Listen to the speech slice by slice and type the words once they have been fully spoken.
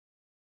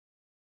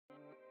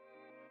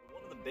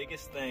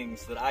biggest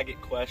things that I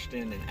get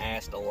questioned and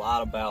asked a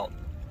lot about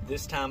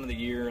this time of the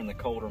year in the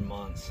colder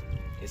months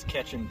is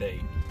catching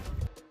bait.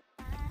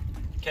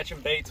 Catching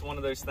bait's one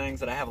of those things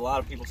that I have a lot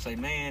of people say,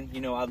 man, you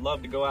know, I'd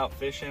love to go out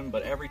fishing,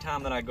 but every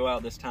time that I go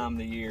out this time of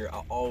the year,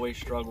 I always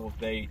struggle with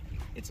bait.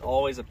 It's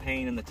always a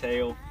pain in the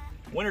tail.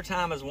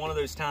 Wintertime is one of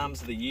those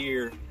times of the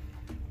year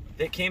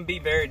that can be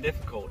very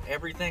difficult.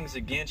 Everything's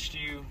against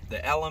you,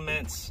 the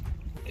elements,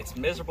 it's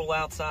miserable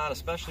outside,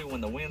 especially when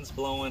the wind's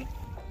blowing,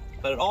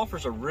 but it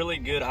offers a really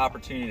good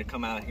opportunity to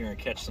come out here and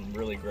catch some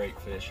really great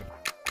fish.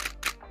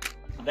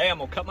 Today I'm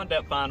gonna cut my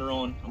depth finder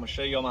on, I'm gonna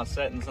show you all my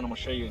settings, and I'm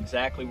gonna show you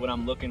exactly what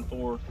I'm looking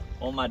for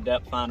on my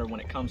depth finder when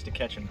it comes to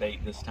catching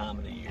bait this time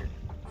of the year.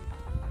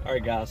 All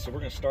right guys, so we're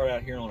gonna start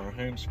out here on our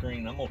home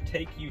screen. I'm gonna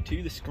take you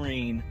to the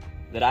screen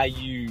that I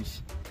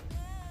use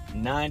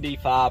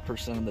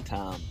 95% of the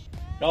time.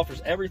 It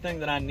offers everything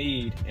that I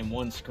need in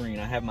one screen.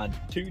 I have my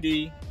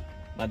 2D,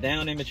 my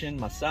down imaging,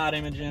 my side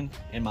imaging,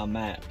 and my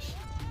maps.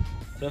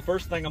 So the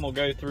first thing I'm gonna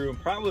go through, and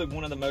probably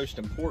one of the most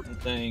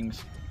important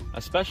things,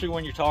 especially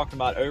when you're talking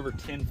about over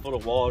 10 foot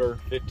of water,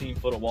 15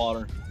 foot of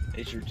water,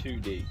 is your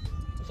 2D.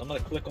 So I'm gonna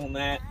click on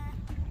that.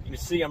 You can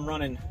see I'm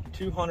running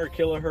 200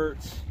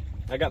 kilohertz.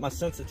 I got my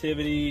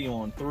sensitivity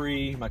on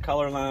 3, my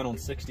color line on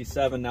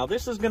 67. Now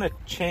this is gonna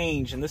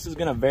change and this is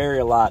gonna vary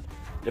a lot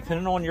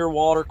depending on your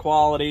water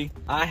quality.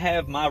 I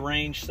have my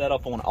range set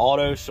up on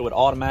auto, so it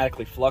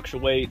automatically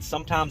fluctuates.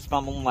 Sometimes if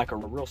I'm on like a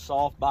real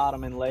soft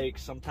bottom in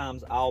lakes,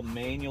 sometimes I'll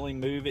manually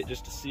move it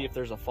just to see if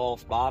there's a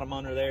false bottom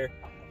under there.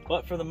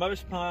 But for the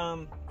most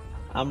part,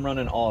 I'm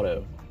running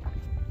auto.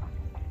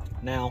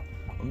 Now,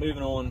 we're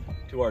moving on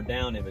to our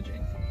down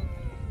imaging.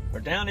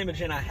 Our down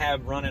imaging I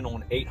have running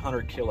on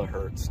 800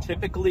 kilohertz.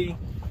 Typically,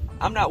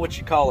 I'm not what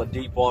you call a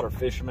deep water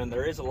fisherman.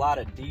 There is a lot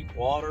of deep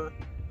water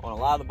on a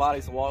lot of the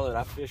bodies of water that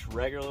I fish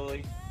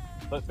regularly,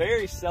 but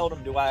very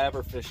seldom do I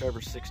ever fish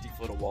over 60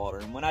 foot of water.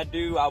 And when I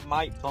do, I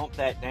might bump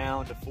that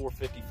down to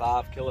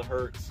 455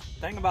 kilohertz. The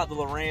thing about the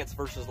Lowrance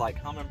versus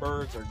like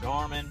Humminbirds or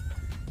Garmin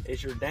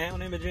is your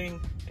down imaging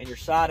and your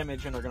side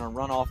imaging are gonna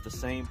run off the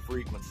same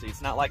frequency.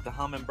 It's not like the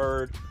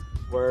Humminbird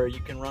where you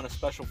can run a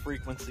special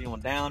frequency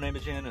on down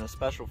imaging and a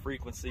special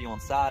frequency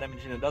on side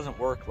imaging. It doesn't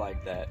work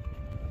like that.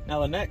 Now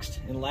the next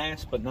and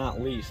last but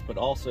not least, but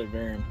also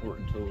very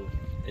important tool,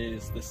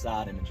 is the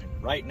side imaging.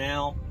 Right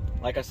now,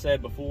 like I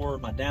said before,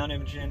 my down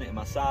imaging and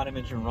my side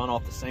imaging run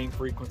off the same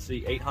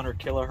frequency, 800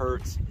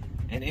 kilohertz,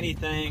 and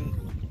anything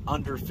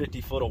under 50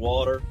 foot of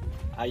water,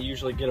 I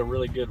usually get a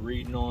really good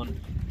reading on.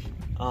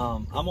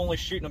 I'm only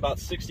shooting about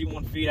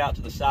 61 feet out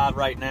to the side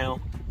right now.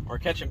 We're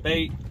catching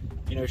bait,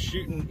 you know,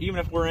 shooting, even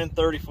if we're in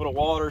 30 foot of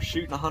water,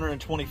 shooting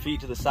 120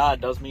 feet to the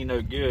side does me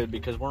no good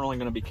because we're only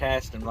gonna be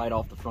casting right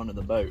off the front of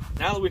the boat.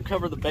 Now that we've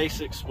covered the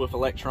basics with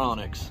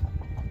electronics,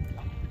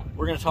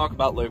 we're gonna talk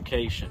about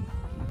location.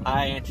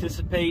 I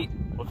anticipate,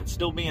 with it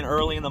still being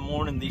early in the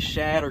morning, these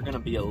shad are gonna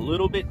be a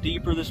little bit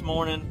deeper this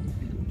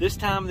morning. This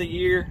time of the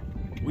year,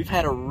 we've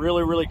had a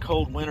really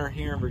cold winter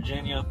here in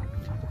Virginia.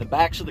 The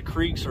backs of the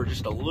creeks are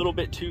just a little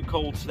bit too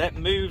cold, so that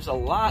moves a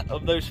lot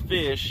of those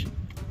fish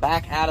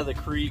back out of the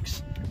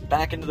creeks,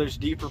 back into those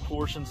deeper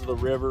portions of the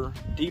river,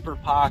 deeper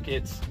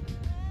pockets.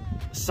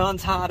 The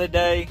sun's high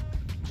today,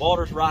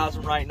 water's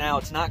rising right now.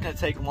 It's not gonna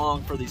take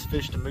long for these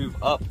fish to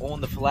move up on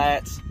the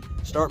flats,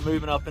 start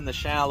moving up in the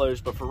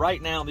shallows, but for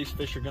right now, these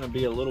fish are gonna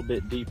be a little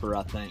bit deeper,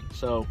 I think.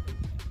 So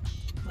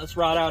let's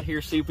ride out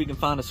here, see if we can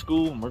find a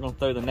school, and we're gonna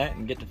throw the net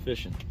and get to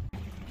fishing.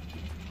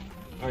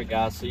 All right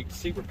guys, so you can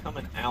see we're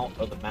coming out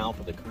of the mouth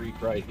of the creek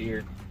right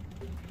here.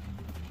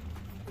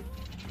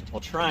 I'll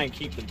try and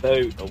keep the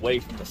boat away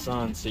from the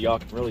sun so y'all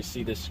can really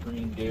see this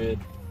screen good.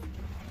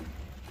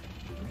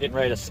 I'm getting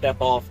ready to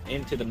step off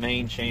into the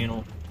main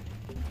channel.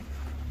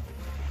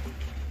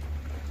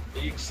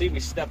 So you can see we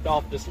stepped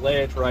off this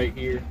ledge right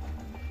here.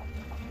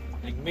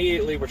 And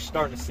immediately we're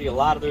starting to see a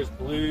lot of those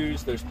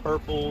blues, those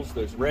purples,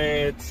 those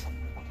reds.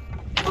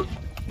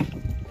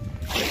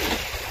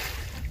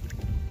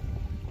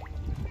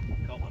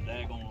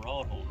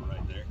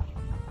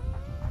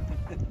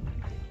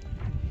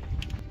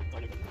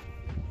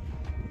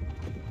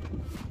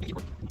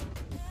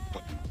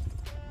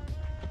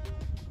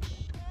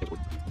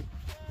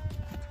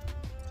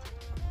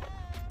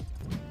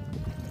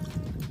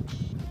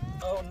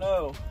 Oh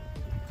no,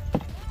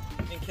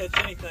 didn't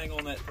catch anything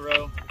on that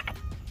throw.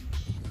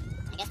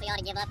 I guess we ought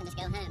to give up and just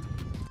go home.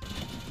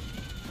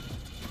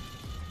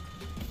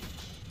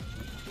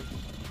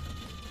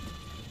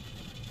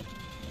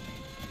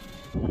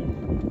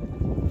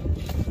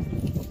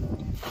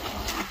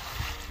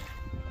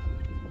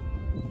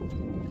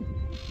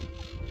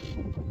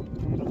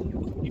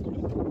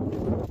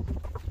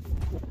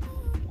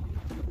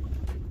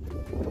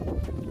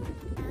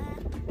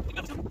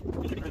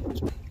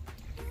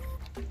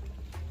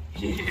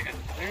 Yeah,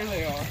 there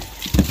they are.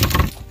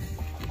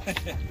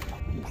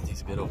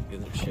 These good old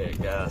shad,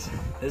 guys.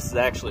 This is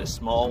actually a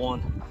small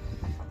one.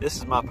 This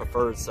is my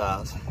preferred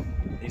size.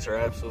 These are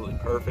absolutely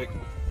perfect.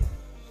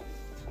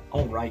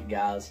 All right,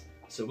 guys.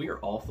 So we are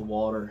off the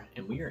water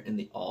and we are in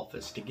the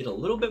office to get a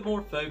little bit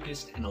more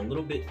focused and a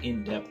little bit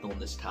in depth on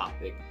this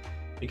topic.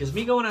 Because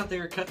me going out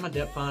there, cutting my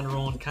depth finder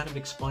on, kind of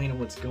explaining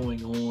what's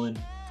going on,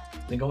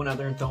 then going out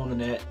there and throwing the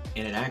net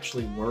and it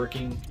actually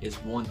working is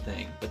one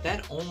thing. But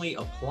that only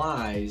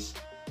applies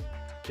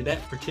to that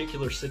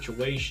particular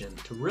situation.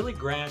 To really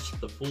grasp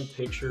the full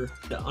picture,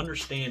 to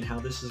understand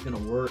how this is going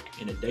to work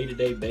in a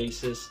day-to-day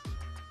basis,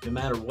 no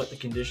matter what the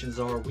conditions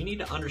are, we need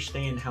to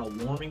understand how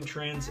warming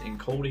trends and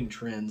colding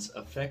trends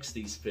affects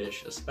these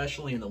fish,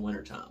 especially in the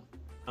wintertime.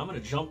 I'm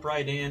going to jump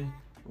right in,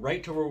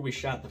 right to where we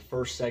shot the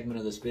first segment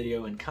of this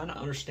video and kind of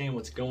understand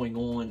what's going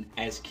on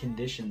as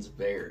conditions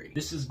vary.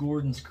 This is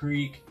Gordon's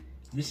Creek,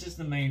 this is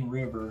the main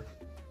river,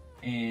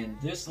 and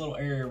this little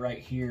area right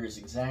here is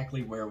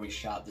exactly where we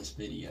shot this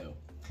video.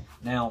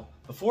 Now,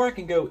 before I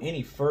can go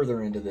any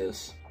further into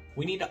this,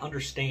 we need to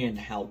understand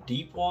how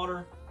deep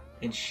water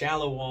and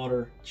shallow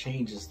water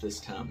changes this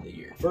time of the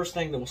year. First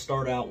thing that we'll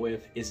start out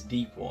with is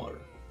deep water.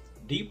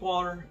 Deep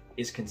water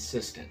is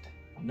consistent.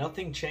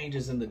 Nothing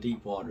changes in the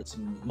deep water. It's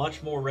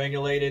much more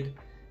regulated.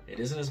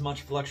 It isn't as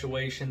much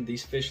fluctuation.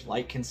 These fish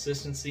like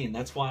consistency, and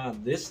that's why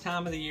this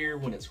time of the year,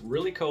 when it's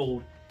really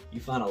cold,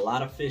 you find a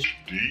lot of fish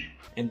deep.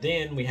 And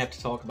then we have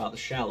to talk about the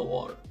shallow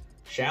water.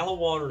 Shallow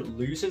water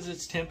loses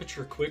its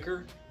temperature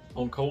quicker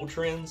on cold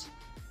trends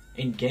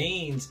and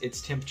gains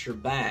its temperature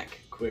back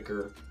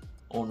quicker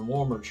on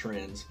warmer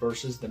trends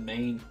versus the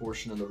main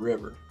portion of the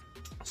river.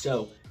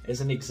 So,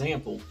 as an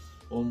example,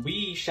 when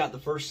we shot the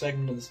first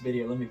segment of this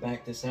video, let me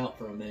back this out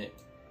for a minute.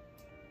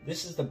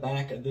 This is the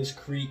back of this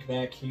creek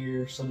back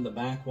here, some of the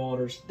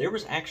backwaters. There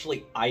was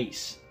actually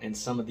ice in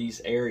some of these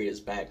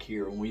areas back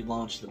here when we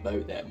launched the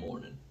boat that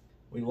morning.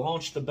 We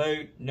launched the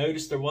boat,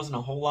 noticed there wasn't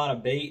a whole lot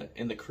of bait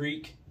in the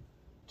creek,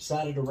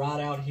 decided to ride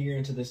out here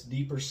into this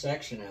deeper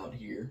section out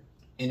here.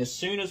 And as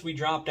soon as we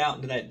dropped out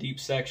into that deep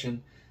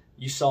section,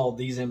 you saw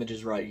these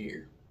images right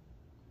here.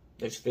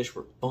 Those fish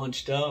were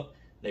bunched up,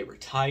 they were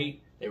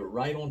tight, they were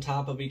right on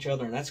top of each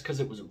other, and that's because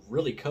it was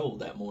really cold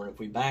that morning. If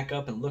we back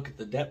up and look at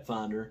the depth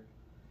finder,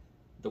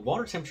 the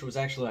water temperature was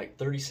actually like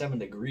 37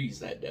 degrees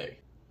that day.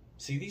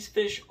 See, these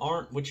fish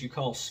aren't what you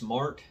call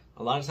smart.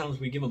 A lot of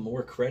times we give them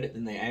more credit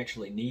than they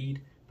actually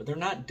need, but they're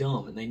not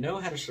dumb and they know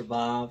how to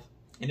survive.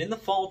 And in the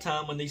fall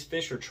time, when these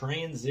fish are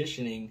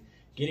transitioning,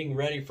 getting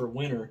ready for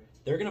winter,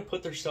 they're going to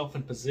put themselves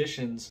in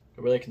positions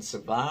where they can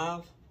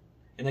survive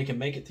and they can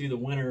make it through the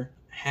winter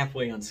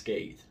halfway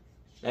unscathed.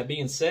 That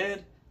being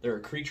said, they're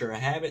a creature of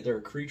habit, they're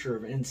a creature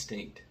of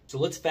instinct. So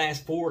let's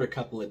fast forward a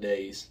couple of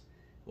days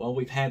while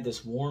we've had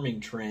this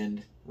warming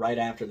trend right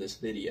after this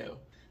video.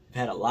 We've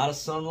had a lot of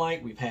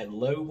sunlight, we've had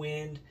low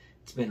wind,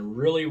 it's been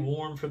really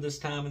warm for this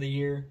time of the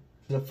year.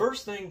 The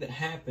first thing that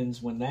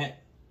happens when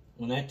that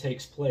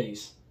takes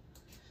place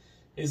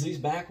is these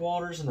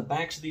backwaters and the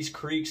backs of these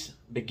creeks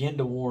begin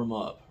to warm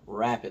up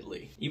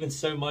rapidly. Even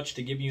so much,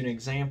 to give you an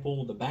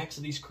example, the backs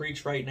of these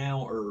creeks right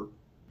now are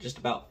just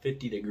about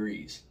 50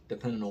 degrees,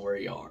 depending on where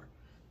you are,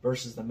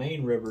 versus the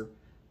main river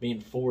being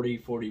 40,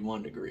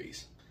 41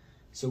 degrees.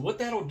 So what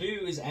that'll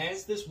do is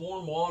as this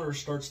warm water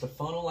starts to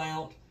funnel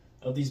out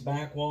of these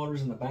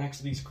backwaters and the backs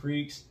of these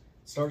creeks,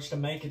 starts to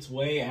make its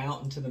way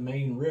out into the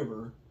main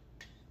river,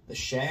 the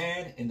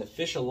shad and the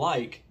fish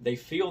alike, they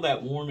feel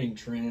that warming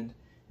trend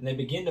and they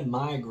begin to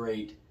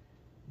migrate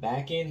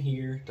back in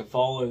here to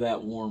follow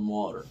that warm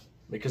water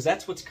because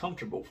that's what's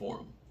comfortable for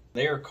them.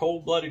 They are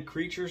cold-blooded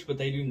creatures, but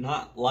they do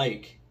not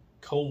like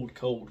cold,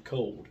 cold,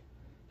 cold.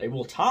 They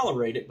will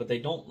tolerate it, but they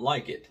don't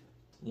like it.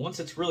 Once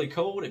it's really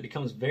cold, it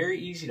becomes very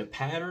easy to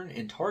pattern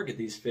and target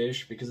these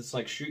fish because it's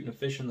like shooting a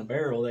fish in the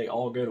barrel. They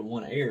all go to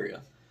one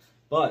area.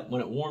 But when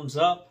it warms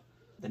up,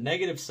 the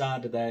negative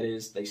side to that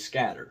is they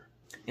scatter.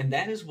 And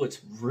that is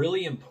what's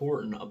really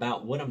important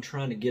about what I'm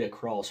trying to get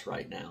across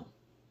right now.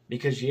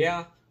 Because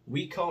yeah,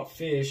 we caught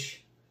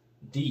fish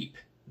deep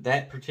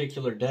that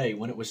particular day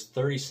when it was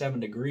 37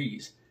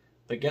 degrees.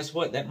 But guess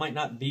what? That might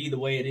not be the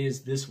way it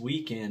is this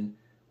weekend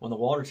when the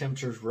water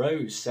temperatures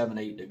rose 7,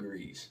 8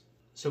 degrees.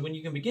 So when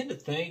you can begin to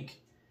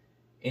think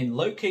and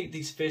locate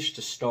these fish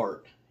to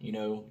start, you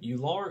know, you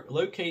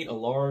locate a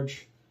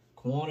large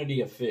quantity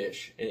of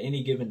fish at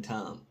any given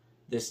time,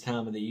 this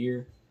time of the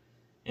year,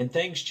 and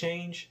things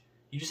change,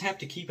 you just have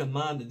to keep in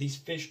mind that these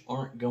fish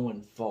aren't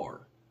going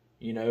far.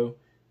 You know,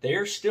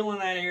 they're still in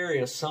that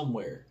area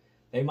somewhere.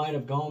 They might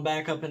have gone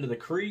back up into the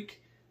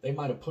creek, they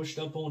might have pushed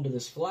up onto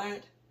this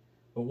flat,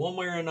 but one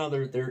way or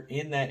another, they're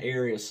in that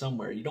area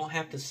somewhere. You don't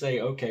have to say,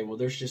 okay, well,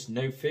 there's just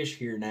no fish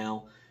here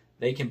now.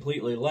 They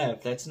completely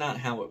left. That's not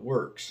how it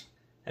works.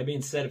 That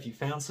being said, if you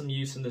found some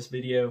use in this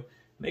video,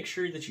 make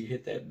sure that you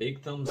hit that big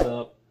thumbs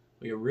up.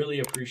 We really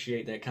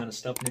appreciate that kind of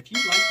stuff. And if you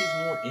like these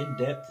more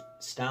in-depth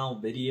style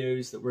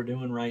videos that we're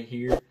doing right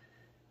here,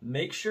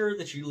 make sure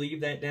that you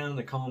leave that down in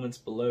the comments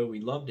below.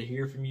 We'd love to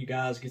hear from you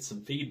guys, get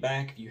some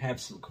feedback. If you have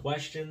some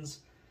questions,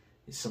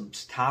 some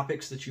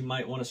topics that you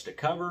might want us to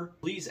cover,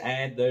 please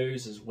add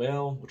those as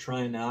well. We'll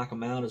try and knock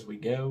them out as we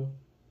go.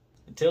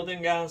 Until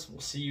then, guys, we'll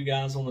see you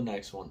guys on the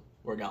next one.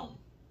 We're gone.